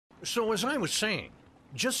So as I was saying,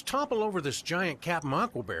 just topple over this giant Captain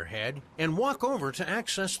Aquabear head and walk over to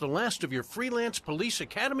access the last of your Freelance Police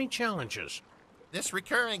Academy challenges. This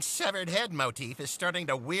recurring severed head motif is starting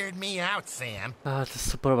to weird me out, Sam. Ah, the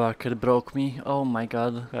supermarket broke me. Oh my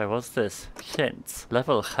god. Okay, what's this? Hints.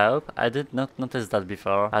 Level help? I did not notice that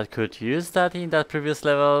before. I could use that in that previous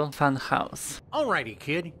level. Fun house. Alrighty,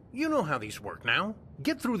 kid. You know how these work now.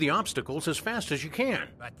 Get through the obstacles as fast as you can.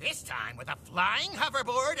 But this time with a flying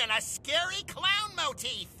hoverboard and a scary clown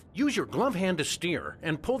motif. Use your glove hand to steer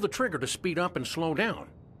and pull the trigger to speed up and slow down.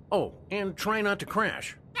 Oh, and try not to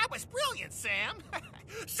crash. That was brilliant, Sam.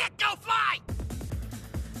 Set, go, fly!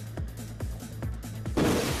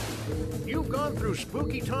 You've gone through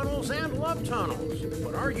spooky tunnels and love tunnels,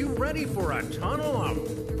 but are you ready for a tunnel of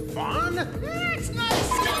fun? It's not as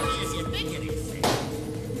scary as you think it is, Sam.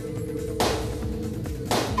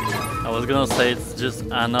 I was gonna say it's just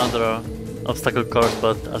another obstacle course,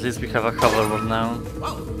 but at least we have a hoverboard now.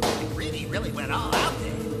 Whoa, it really went all out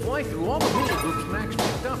there. Fly through all the hula hoops Max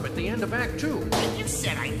picked up at the end of Act 2. And you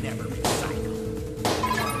said I never recycle.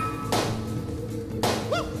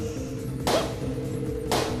 Woo!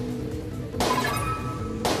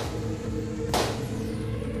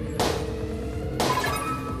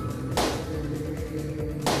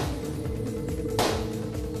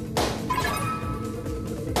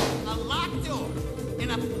 A locked door in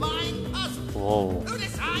a flying puzzle. Whoa. Who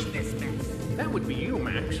designed this mess? That would be you,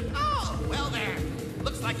 Max. Oh, well there.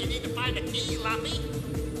 Looks like you need to find a key, Lumpy.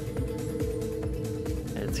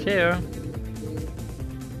 It's here.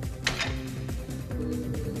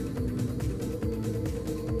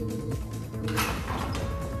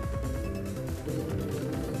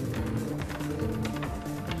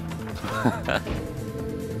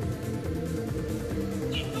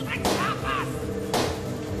 Into the chopper!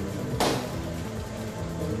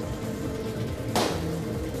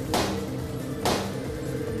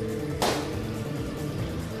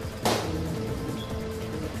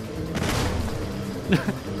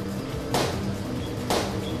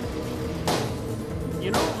 You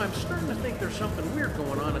know, I'm starting to think there's something weird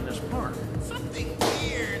going on in this park. Something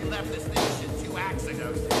weird left the station 2 acts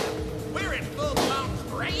ago, Sam. We're in full-blown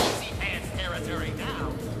crazy pants territory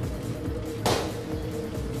now.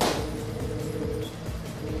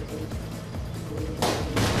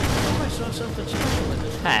 Oh, I saw something special in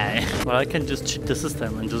this. Hey. Well, I can just cheat the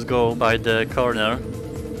system and just go by the corner.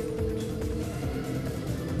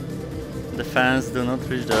 The fans do not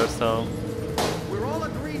reach there, so... We're all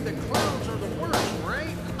agreed that clowns are the worst,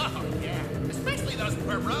 right? Oh, yeah. Especially those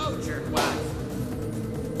Perot jerkwads.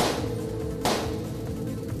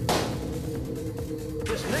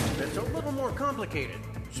 This next bit's a little more complicated,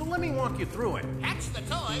 so let me walk you through it. Catch the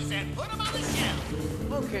toys and put them on the shelf.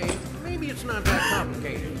 Okay, maybe it's not that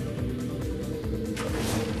complicated.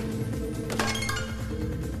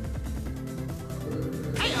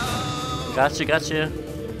 Hey-oh! Gotcha.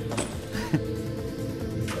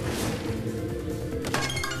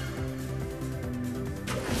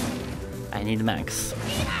 I need Max.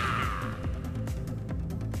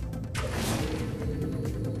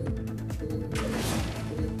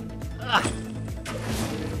 Ah.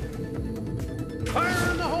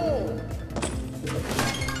 Fire in the hole!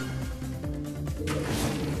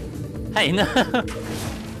 Hey, no!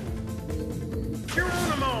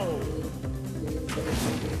 Geronimo!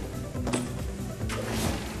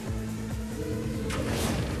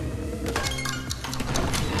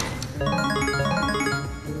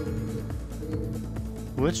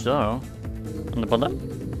 Which door? On the bottom?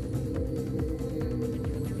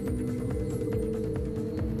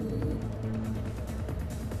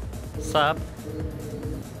 Sup?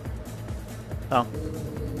 Oh.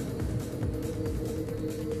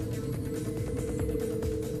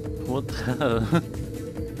 What the hell?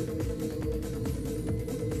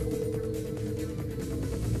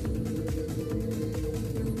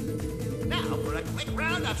 Now for a quick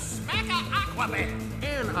round of Smacker Aquabear.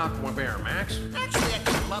 And Aquabear, Max. Actually, I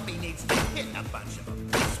think Lumpy needs to hit a bunch of them.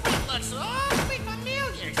 This one looks awfully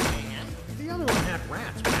familiar, Sam. The other one had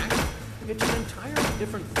rats, Max. It's an entirely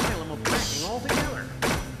different phylum of cracking altogether.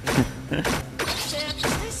 Sam,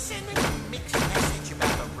 is this sending a mixed message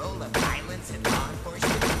about the role of violence in law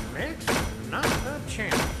enforcement? Max, not a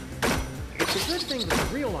chance. It's a good thing that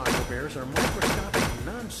the real aquabears are microscopic,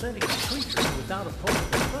 non-sentient creatures without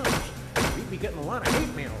opposable thumbs. We'd be getting a lot of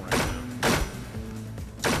hate mail right now.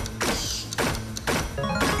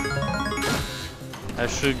 I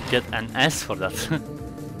should get an S for that.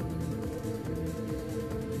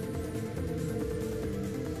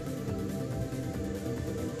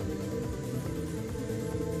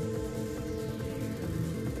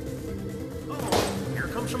 Oh, here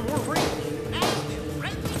comes some more rings.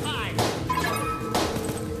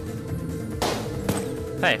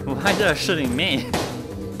 Hey, why they are shooting me?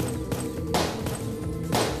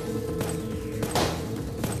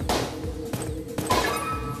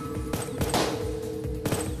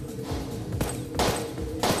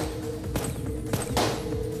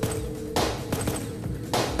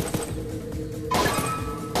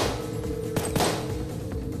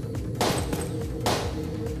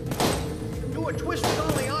 Do a twist with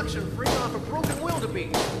all the oxen free off a broken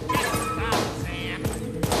wildebeest.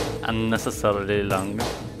 Unnecessarily long.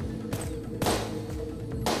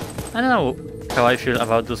 I don't know how I feel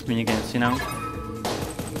about those minigames, you know?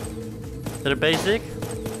 They're basic,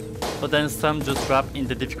 but then some just wrap in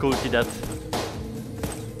the difficulty that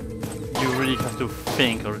you really have to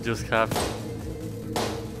think or just have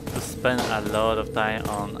to spend a lot of time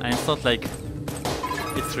on. And it's not like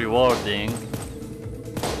it's rewarding,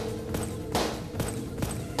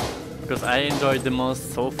 because I enjoyed the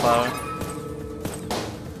most so far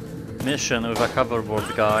mission with a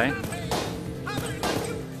hoverboard guy.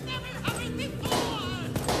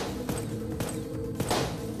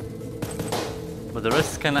 But the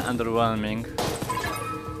rest is kinda underwhelming.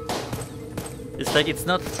 It's like it's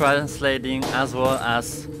not translating as well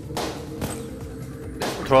as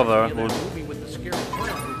Trover In would. that movie with the scary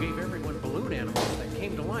clown who gave everyone balloon animals that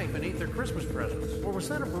came to life and ate their Christmas presents. Or was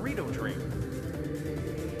that a burrito dream?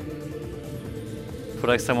 For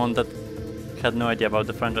like someone that had no idea about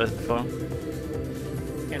the franchise before.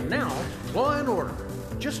 And now, law and order.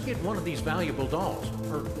 Just get one of these valuable dolls,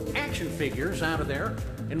 or action figures, out of there,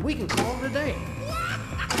 and we can call it a day.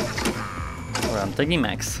 Or I'm taking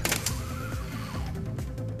Max.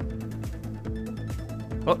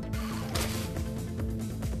 Oh.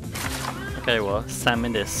 Okay, well, Sam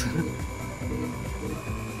in this.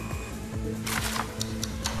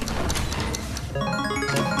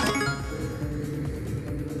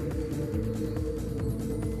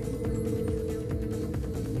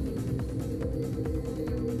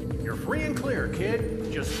 You're free and clear,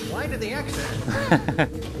 kid. Just fly to the exit.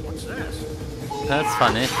 What's this? That's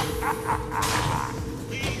funny.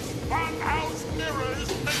 These farmhouse mirrors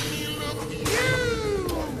make me look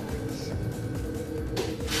huge!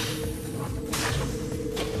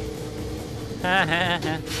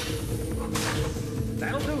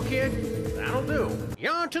 That'll do, kid. That'll do.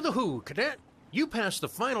 Yawn to the who, cadet. You passed the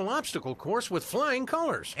final obstacle course with flying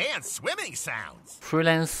colors. And swimming sounds.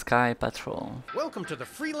 Freelance Sky Patrol. Welcome to the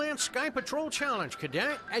Freelance Sky Patrol Challenge,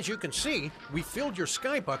 cadet. As you can see, we filled your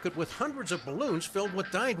sky bucket with hundreds of balloons filled with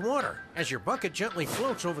dyed water. As your bucket gently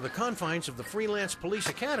floats over the confines of the Freelance Police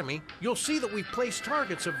Academy, you'll see that we've placed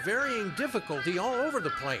targets of varying difficulty all over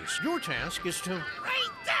the place. Your task is to... Rain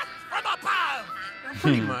death from above!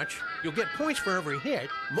 Pretty much. You'll get points for every hit,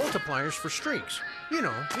 multipliers for streaks. You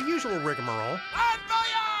know, the usual rigmarole. Bon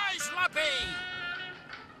voyage, Lumpy!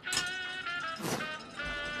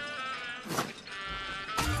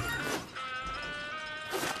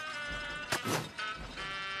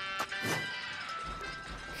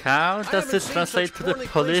 How I does haven't this seen translate such to the poorly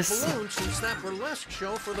placed police? balloons since that burlesque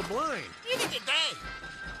show for the blind. Neither did they.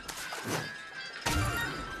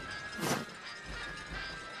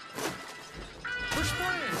 For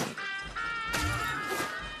Splash!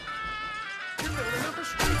 You're building up a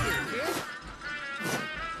streak here, kid.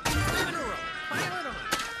 In a row. Pile it on.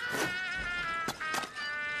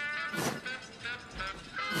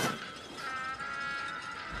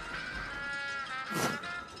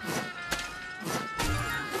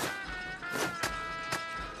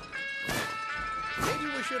 Maybe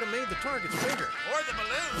we should have made the targets bigger. Or the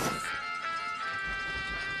balloons.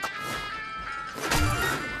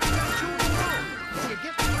 Two in a row. Can you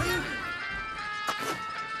get 3?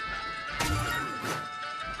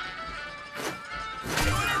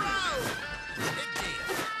 Two in a row. Big deal.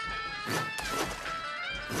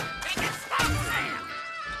 Make it stop, Sam!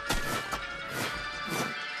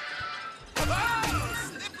 Oh,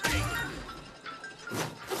 slippery!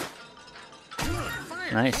 You're on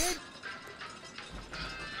fire, Nice. kid.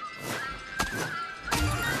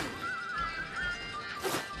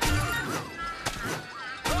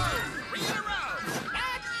 Oh, 3 in a row.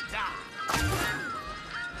 Maggie-da.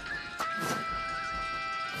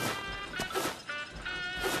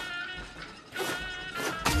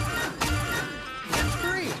 That's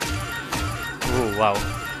 3. Ooh, wow.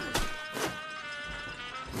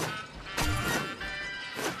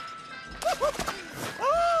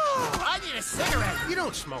 Oh, I need a cigarette. You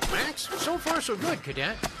don't smoke, Max. So far, so good,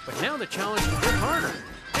 cadet. But now the challenge will get harder.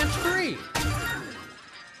 That's 3.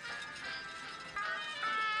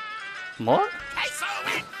 More? Queso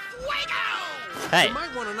and fuego! Hey! You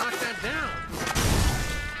might want to knock that down.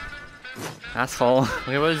 Asshole.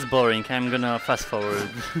 Okay, well, it's boring. I'm gonna fast forward.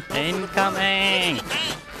 Incoming!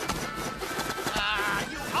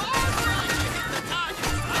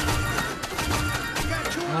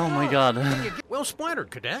 Oh my god. Well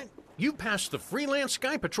splattered, Cadet. You passed the Freelance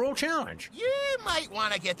Sky Patrol Challenge. You might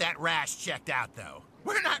want to get that rash checked out, though.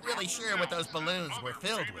 We're not really sure what those balloons were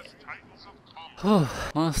filled with.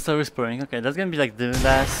 Monster whispering. Okay, that's gonna be like the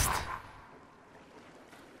last.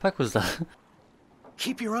 Fuck was that?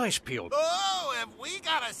 Keep your eyes peeled. Oh, have we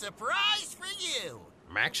got a surprise for you?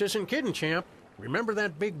 Max isn't kidding, champ. Remember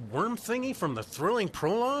that big worm thingy from the thrilling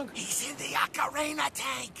prologue? He's in the Ocarina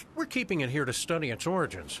tank. We're keeping it here to study its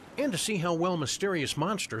origins, and to see how well mysterious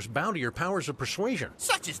monsters bow to your powers of persuasion.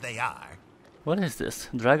 Such as they are. What is this?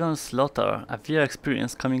 Dragon Slaughter, a VR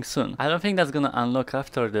experience coming soon. I don't think that's gonna unlock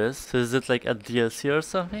after this. So is it like a DLC or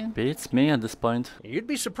something? Beats me at this point. You'd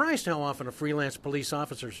be surprised how often a freelance police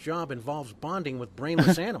officer's job involves bonding with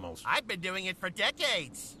brainless animals. I've been doing it for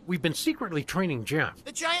decades. We've been secretly training Jeff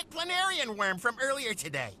The giant planarian worm from earlier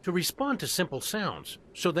today. to respond to simple sounds,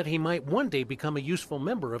 so that he might one day become a useful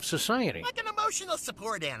member of society. Like an emotional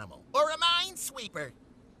support animal. Or a minesweeper.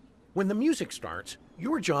 When the music starts,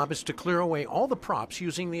 your job is to clear away all the props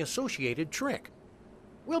using the associated trick.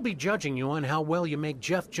 We'll be judging you on how well you make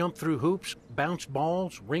Jeff jump through hoops, bounce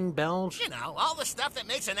balls, ring bells. You know, all the stuff that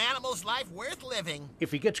makes an animal's life worth living.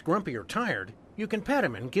 If he gets grumpy or tired, you can pet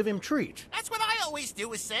him and give him treats. That's what I always do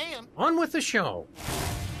with Sam. On with the show.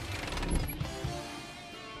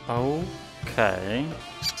 Okay.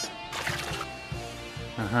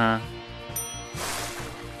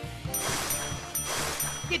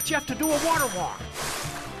 Get Jeff to do a water walk.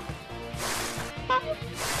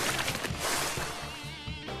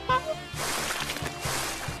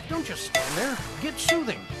 Don't just stand there. Get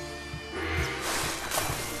soothing.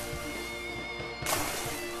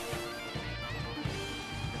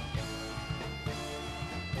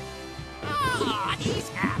 Ah, he's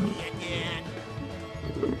happy again.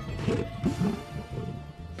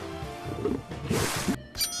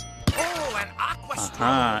 Oh, an aqua stroke.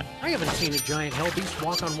 I haven't seen a giant hellbeast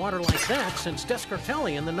walk on water like that since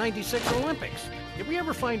Descartelli in the '96 Olympics. Did we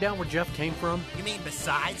ever find out where Jeff came from? You mean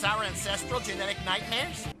besides our ancestral genetic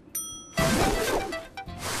nightmares?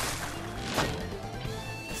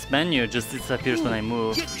 This menu just disappears when I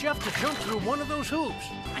move. Get Jeff to jump through one of those hoops.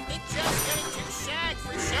 I think Jeff's getting too shagged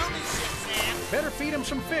for showmanship, Sam. Better feed him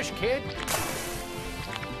some fish, kid.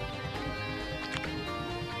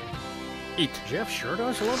 Eat. Jeff sure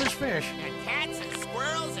does love his fish. And cats and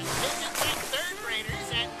squirrels and pigeons and third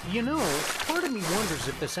graders and... You know, part of me wonders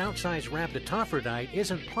if this outsized rhabditophrodite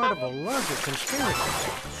isn't part of a larger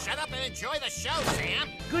conspiracy. Shut up and enjoy the show, Sam.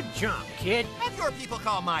 Good job, kid. Have your people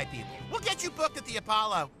call my people. We'll get you booked at the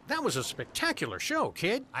Apollo. That was a spectacular show,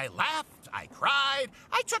 kid. I laughed, I cried,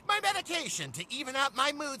 I took my medication to even out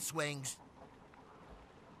my mood swings.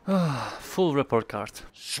 Full report card.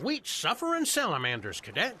 Sweet suffering salamanders,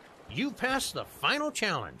 Cadet. You passed the final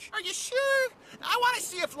challenge. Are you sure? I want to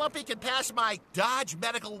see if Lumpy can pass my Dodge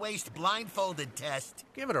Medical Waste blindfolded test.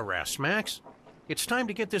 Give it a rest, Max. It's time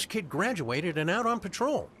to get this kid graduated and out on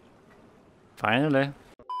patrol. Finally.